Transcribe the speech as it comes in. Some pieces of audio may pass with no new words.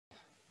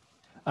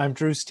I'm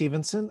Drew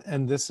Stevenson,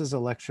 and this is a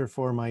lecture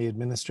for my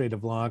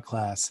administrative law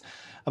class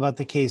about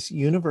the case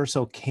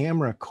Universal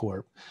Camera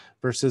Corp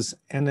versus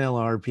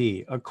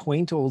NLRB, a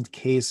quaint old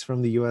case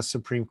from the US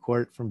Supreme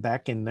Court from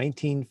back in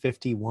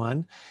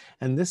 1951.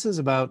 And this is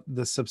about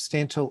the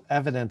substantial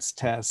evidence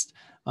test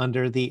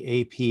under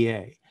the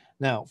APA.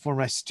 Now, for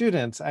my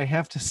students, I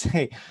have to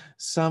say,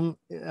 some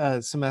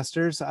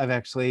semesters I've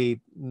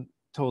actually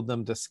told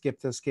them to skip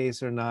this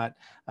case or not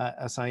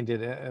assigned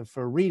it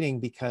for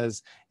reading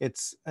because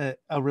it's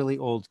a really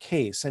old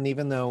case. And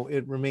even though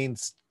it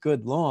remains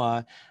good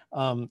law,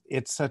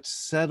 it's such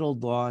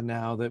settled law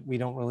now that we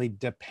don't really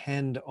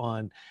depend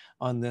on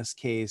this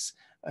case.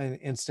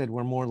 Instead,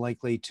 we're more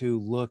likely to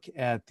look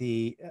at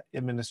the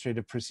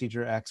Administrative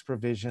Procedure Act's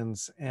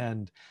provisions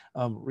and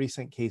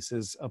recent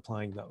cases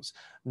applying those.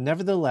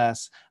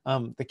 Nevertheless,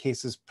 the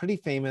case is pretty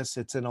famous.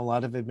 It's in a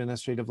lot of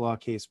administrative law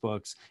case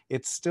books.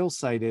 It's still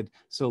cited.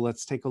 So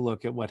let's take a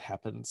look at what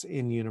happens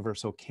in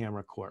Universal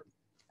Camera Corp.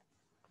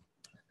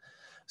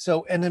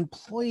 So an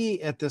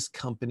employee at this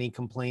company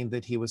complained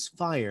that he was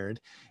fired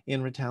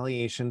in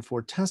retaliation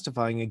for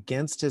testifying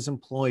against his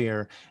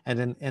employer at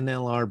an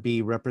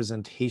NLRB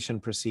representation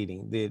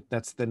proceeding.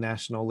 That's the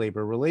National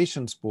Labor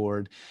Relations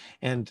Board.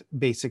 And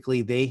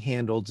basically they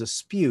handle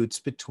disputes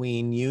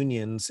between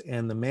unions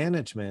and the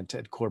management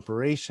at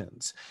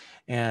corporations.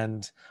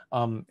 And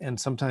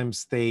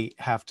sometimes they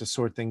have to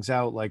sort things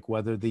out, like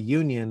whether the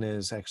union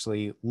is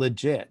actually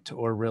legit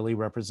or really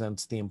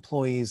represents the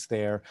employees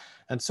there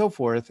and so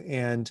forth.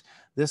 And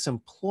this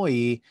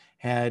employee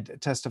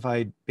had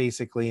testified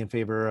basically in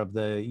favor of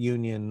the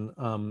union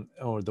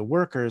or the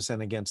workers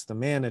and against the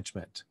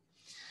management.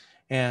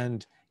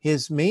 And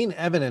his main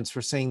evidence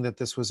for saying that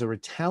this was a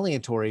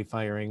retaliatory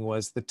firing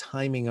was the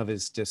timing of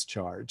his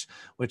discharge,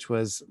 which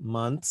was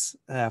months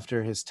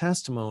after his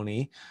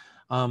testimony,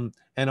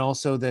 and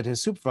also that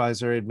his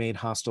supervisor had made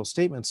hostile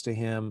statements to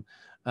him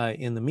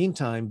in the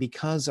meantime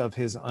because of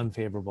his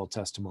unfavorable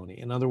testimony.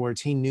 In other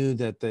words, he knew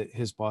that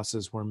his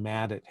bosses were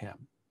mad at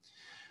him.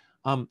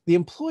 The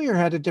employer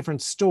had a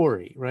different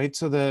story, right?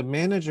 So the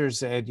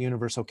managers at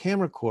Universal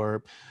Camera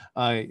Corp,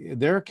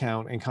 their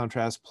account, in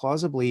contrast,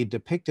 plausibly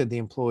depicted the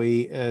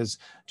employee as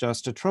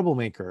just a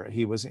troublemaker.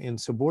 He was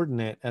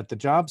insubordinate at the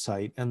job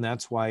site, and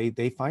that's why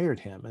they fired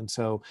him. And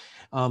so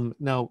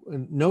now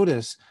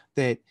notice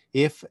that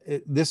if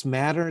this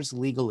matters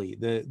legally,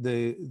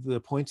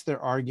 the points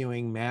they're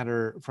arguing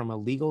matter from a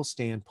legal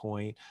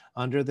standpoint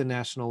under the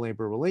National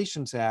Labor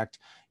Relations Act.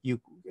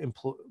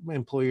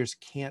 Employers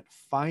can't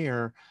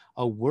fire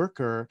a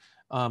worker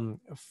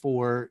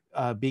for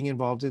being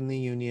involved in the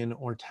union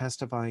or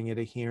testifying at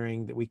a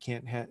hearing that we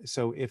can't have.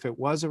 So if it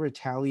was a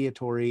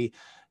retaliatory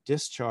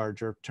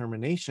discharge or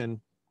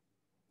termination,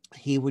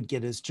 he would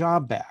get his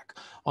job back.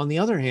 On the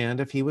other hand,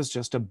 if he was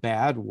just a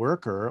bad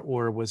worker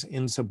or was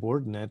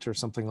insubordinate or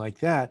something like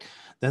that,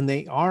 then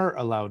they are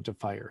allowed to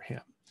fire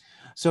him.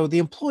 So the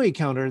employee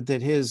countered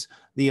that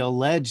the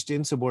alleged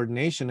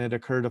insubordination had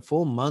occurred a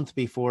full month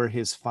before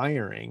his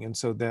firing, and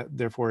so that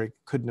therefore it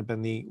couldn't have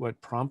been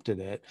what prompted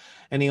it.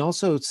 And he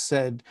also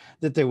said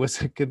that there was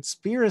a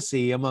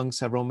conspiracy among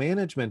several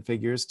management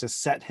figures to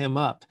set him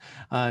up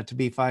to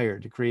be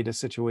fired, to create a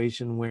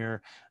situation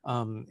where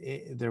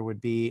there would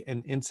be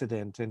an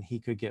incident and he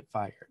could get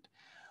fired.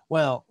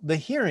 Well, the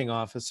hearing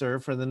officer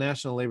for the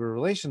National Labor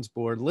Relations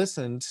Board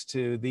listened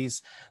to the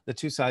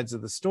two sides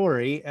of the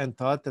story and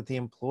thought that the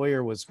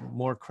employer was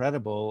more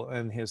credible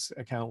and his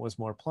account was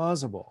more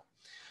plausible.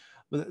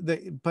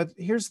 But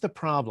here's the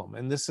problem,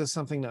 and this is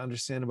something to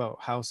understand about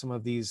how some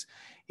of these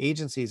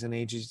agencies and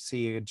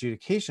agency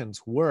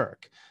adjudications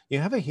work. You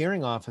have a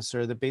hearing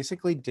officer that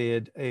basically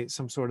did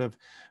some sort of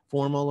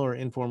formal or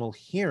informal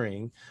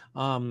hearing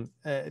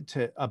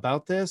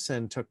about this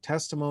and took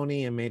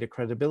testimony and made a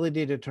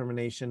credibility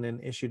determination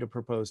and issued a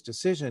proposed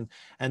decision.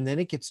 And then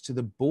it gets to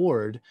the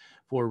board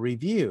for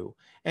review.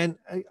 And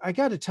I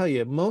got to tell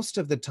you, most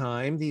of the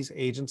time, these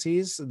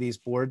agencies, these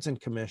boards and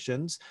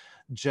commissions,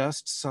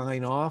 just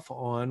sign off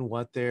on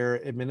what their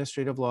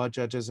administrative law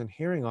judges and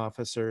hearing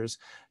officers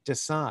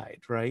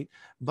decide, right?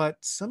 But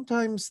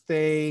sometimes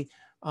they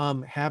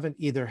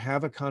either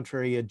have a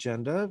contrary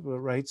agenda,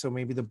 right? So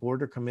maybe the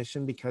board or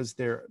commission, because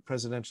they're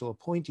presidential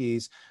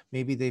appointees,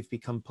 maybe they've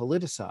become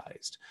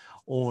politicized,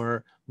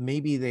 or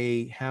maybe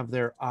they have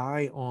their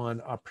eye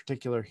on a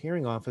particular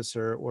hearing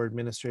officer or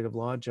administrative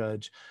law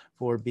judge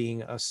for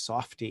being a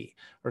softie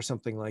or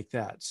something like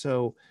that.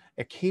 So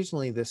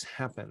occasionally this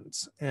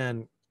happens.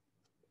 And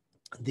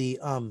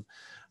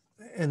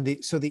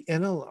so the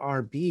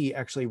NLRB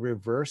actually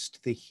reversed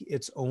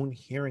its own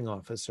hearing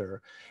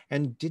officer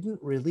and didn't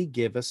really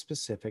give a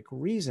specific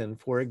reason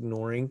for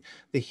ignoring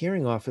the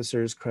hearing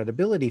officer's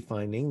credibility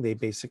finding. They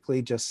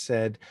basically just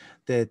said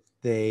that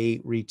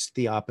they reached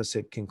the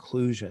opposite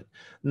conclusion.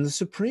 And the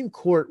Supreme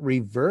Court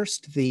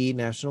reversed the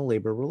National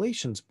Labor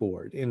Relations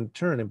Board in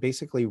turn and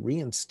basically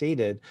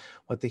reinstated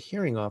what the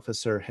hearing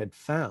officer had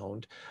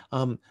found,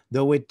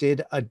 though it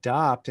did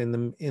adopt in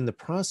the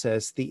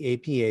process the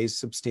APA's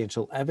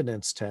substantial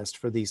evidence test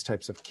for these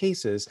types of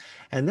cases.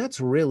 And that's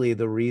really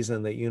the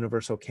reason that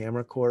Universal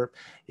Camera Corp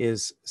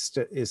is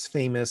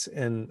famous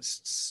and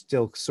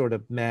still sort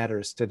of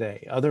matters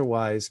today.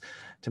 Otherwise,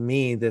 to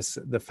me,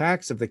 the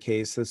facts of the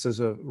case, this is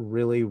a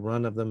really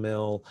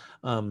run-of-the-mill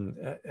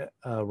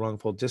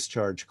wrongful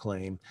discharge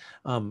claim.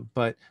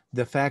 But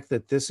the fact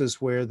that this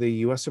is where the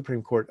U.S.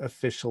 Supreme Court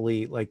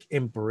officially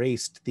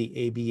embraced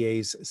the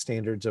APA's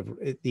standards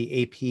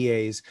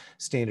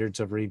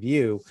of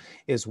review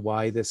is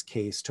why this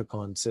case took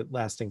on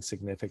lasting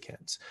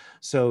significance.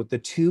 So the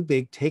two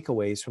big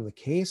takeaways from the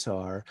case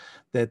are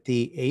that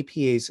the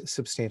APA's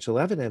substantial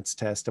evidence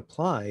test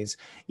applies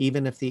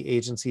even if the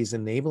agency's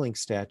enabling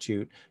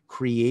statute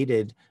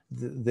created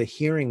the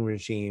hearing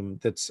regime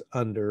that's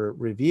under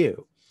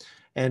review.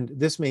 And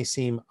this may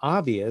seem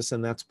obvious,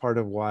 and that's part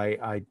of why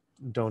I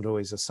don't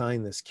always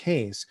assign this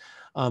case.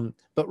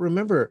 But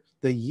remember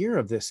the year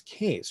of this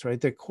case, right?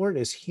 The court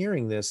is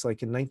hearing this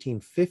like in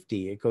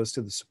 1950. It goes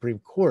to the Supreme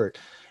Court,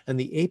 and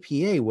the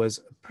APA was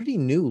a pretty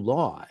new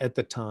law at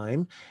the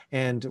time,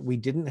 and we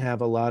didn't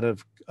have a lot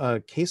of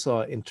case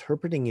law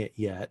interpreting it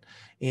yet,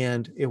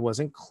 and it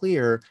wasn't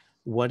clear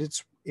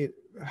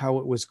how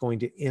it was going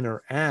to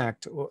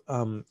interact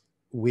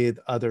with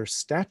other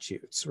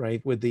statutes,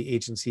 right? With the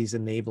agency's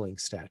enabling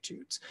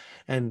statutes.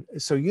 And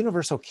so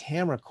Universal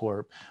Camera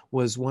Corp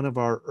was one of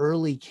our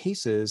early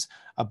cases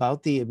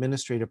about the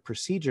Administrative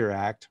Procedure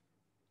Act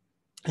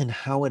and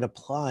how it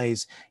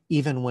applies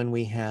even when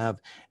we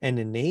have an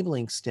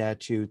enabling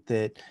statute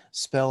that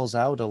spells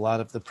out a lot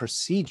of the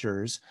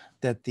procedures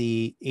that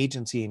the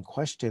agency in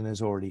question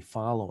is already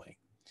following.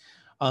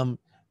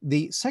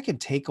 The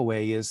second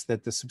takeaway is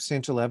that the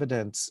substantial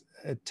evidence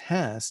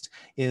test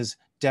is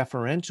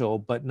deferential,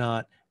 but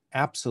not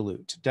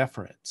absolute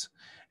deference.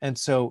 And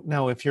so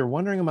now if you're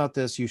wondering about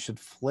this, you should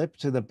flip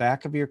to the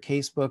back of your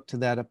casebook to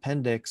that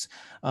appendix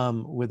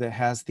where it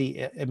has the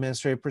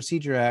Administrative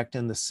Procedure Act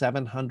and the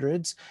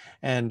 700s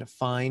and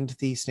find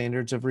the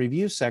standards of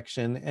review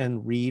section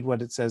and read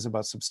what it says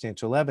about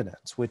substantial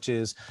evidence, which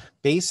is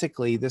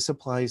basically this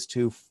applies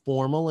to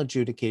formal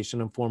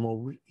adjudication and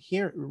formal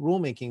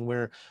rulemaking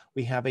where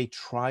we have a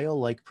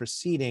trial-like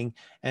proceeding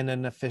and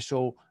an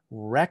official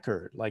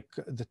record, like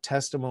the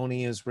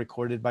testimony is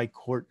recorded by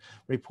court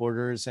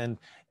reporters and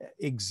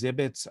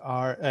exhibits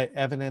are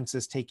evidence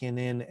is taken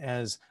in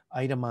as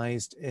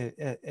itemized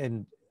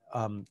and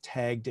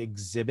tagged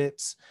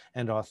exhibits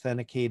and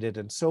authenticated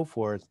and so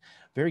forth.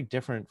 Very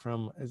different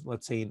from,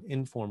 let's say, an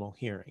informal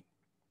hearing.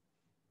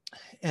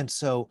 And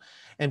so,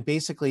 and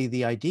basically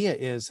the idea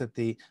is that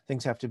the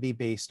things have to be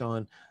based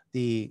on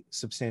the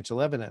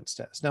substantial evidence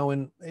test. Now,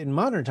 in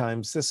modern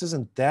times, this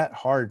isn't that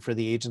hard for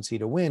the agency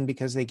to win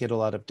because they get a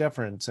lot of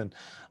deference. And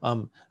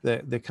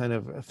the kind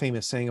of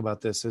famous saying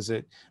about this is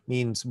it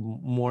means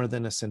more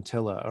than a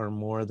scintilla or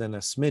more than a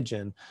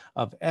smidgen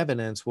of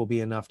evidence will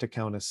be enough to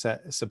count as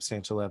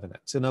substantial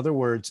evidence. In other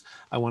words,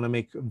 I want to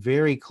make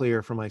very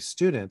clear for my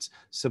students,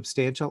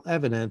 substantial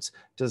evidence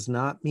does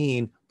not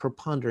mean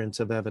preponderance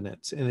of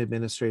evidence in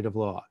administrative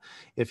law.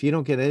 If you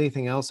don't get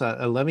anything else,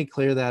 let me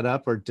clear that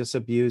up or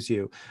disabuse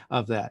you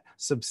of that.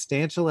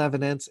 Substantial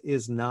evidence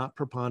is not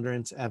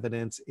preponderance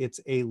evidence.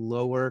 It's a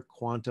lower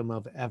quantum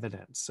of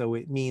evidence. So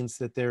it means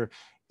that there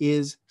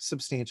is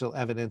substantial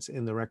evidence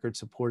in the record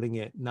supporting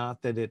it,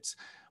 not that it's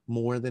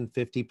more than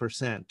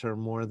 50% or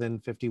more than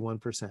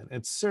 51%.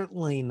 It's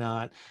certainly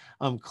not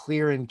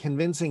clear and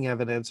convincing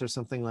evidence or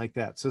something like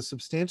that. So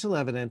substantial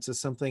evidence is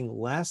something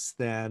less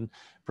than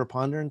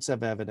preponderance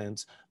of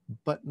evidence,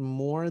 but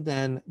more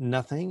than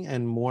nothing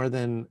and more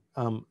than,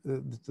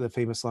 the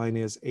famous line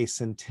is a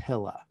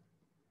scintilla.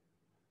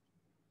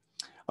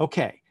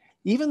 Okay.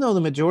 Even though the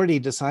majority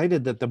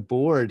decided that the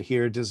board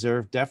here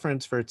deserved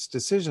deference for its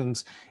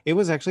decisions, it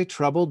was actually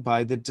troubled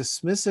by the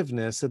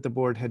dismissiveness that the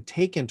board had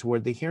taken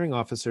toward the hearing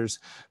officer's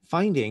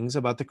findings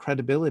about the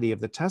credibility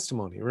of the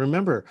testimony.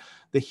 Remember,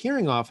 the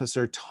hearing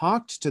officer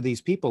talked to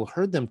these people,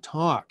 heard them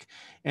talk,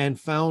 and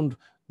found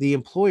the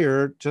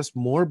employer just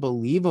more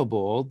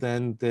believable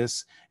than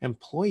this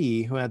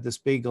employee who had this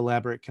big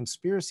elaborate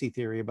conspiracy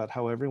theory about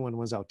how everyone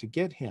was out to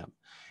get him.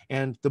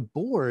 And the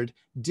board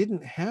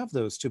didn't have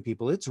those two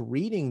people. It's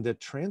reading the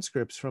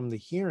transcripts from the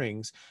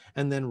hearings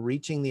and then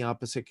reaching the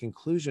opposite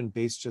conclusion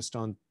based just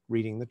on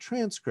reading the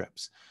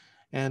transcripts.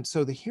 And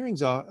so the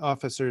hearings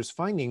officer's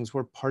findings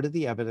were part of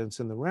the evidence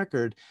in the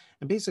record.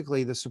 And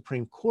basically the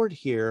Supreme Court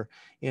here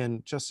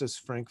in Justice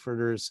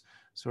Frankfurter's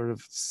sort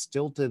of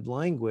stilted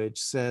language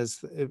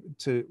says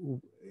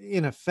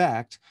in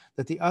effect,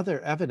 that the other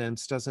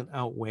evidence doesn't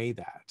outweigh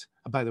that.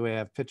 By the way, I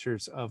have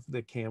pictures of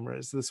the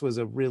cameras. This was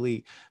a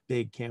really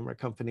big camera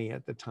company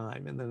at the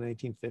time in the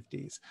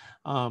 1950s.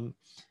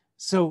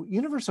 So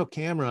Universal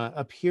Camera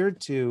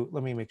appeared to,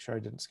 let me make sure I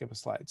didn't skip a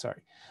slide,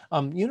 sorry.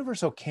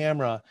 Universal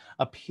Camera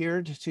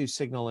appeared to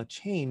signal a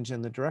change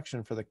in the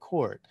direction for the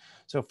court.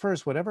 So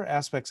first, whatever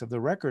aspects of the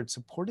record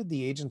supported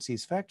the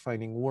agency's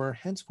fact-finding were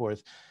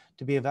henceforth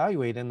to be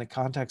evaluated in the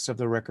context of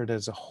the record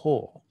as a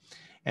whole.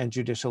 And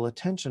judicial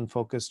attention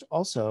focused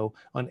also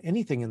on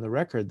anything in the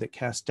record that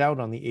cast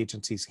doubt on the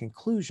agency's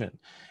conclusion.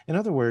 In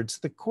other words,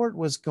 the court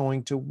was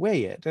going to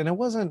weigh it. And it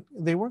wasn't,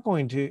 they weren't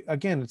going to,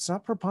 again, it's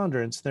not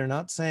preponderance. They're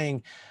not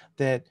saying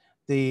that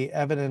the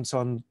evidence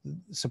on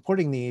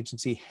supporting the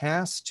agency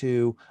has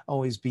to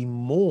always be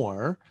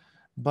more,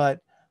 but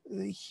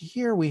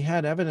here we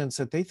had evidence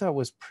that they thought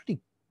was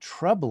pretty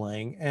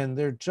troubling, and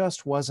there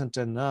just wasn't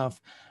enough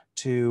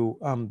to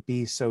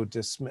be so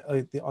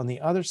on the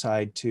other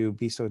side to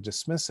be so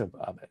dismissive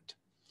of it.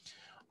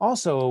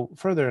 Also,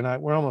 further,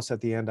 and we're almost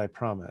at the end, I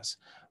promise.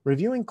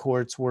 Reviewing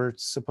courts were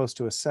supposed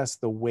to assess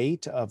the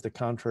weight of the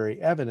contrary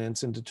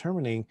evidence in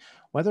determining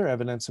whether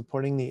evidence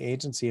supporting the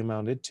agency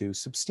amounted to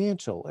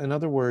substantial. In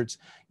other words,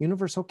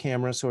 Universal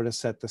Camera sort of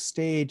set the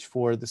stage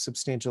for the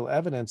substantial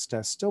evidence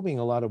test still being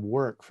a lot of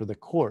work for the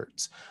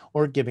courts,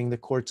 or giving the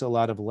courts a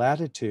lot of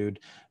latitude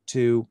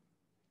to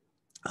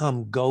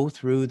go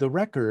through the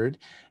record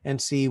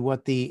and see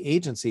what the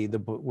agency,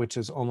 which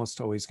is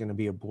almost always going to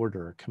be a board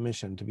or a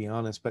commission, to be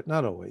honest, but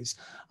not always,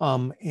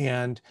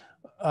 and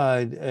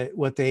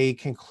what they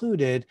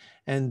concluded,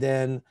 and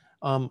then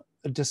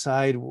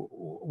decide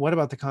what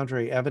about the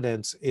contrary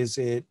evidence? Is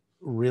it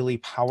really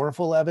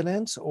powerful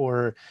evidence,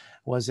 or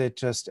was it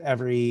just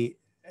every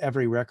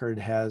record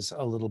has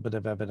a little bit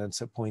of evidence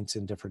that points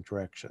in different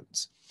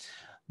directions?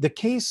 The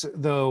case,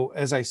 though,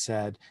 as I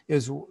said,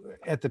 is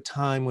at the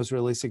time was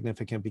really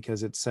significant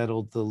because it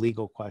settled the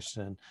legal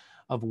question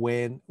of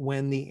when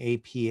the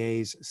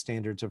APA's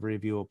standards of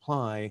review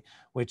apply,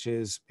 which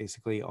is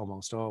basically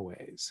almost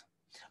always.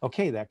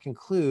 Okay, that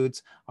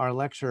concludes our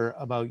lecture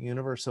about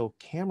Universal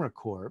Camera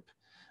Corp.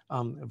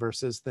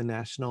 Versus the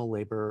National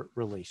Labor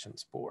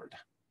Relations Board.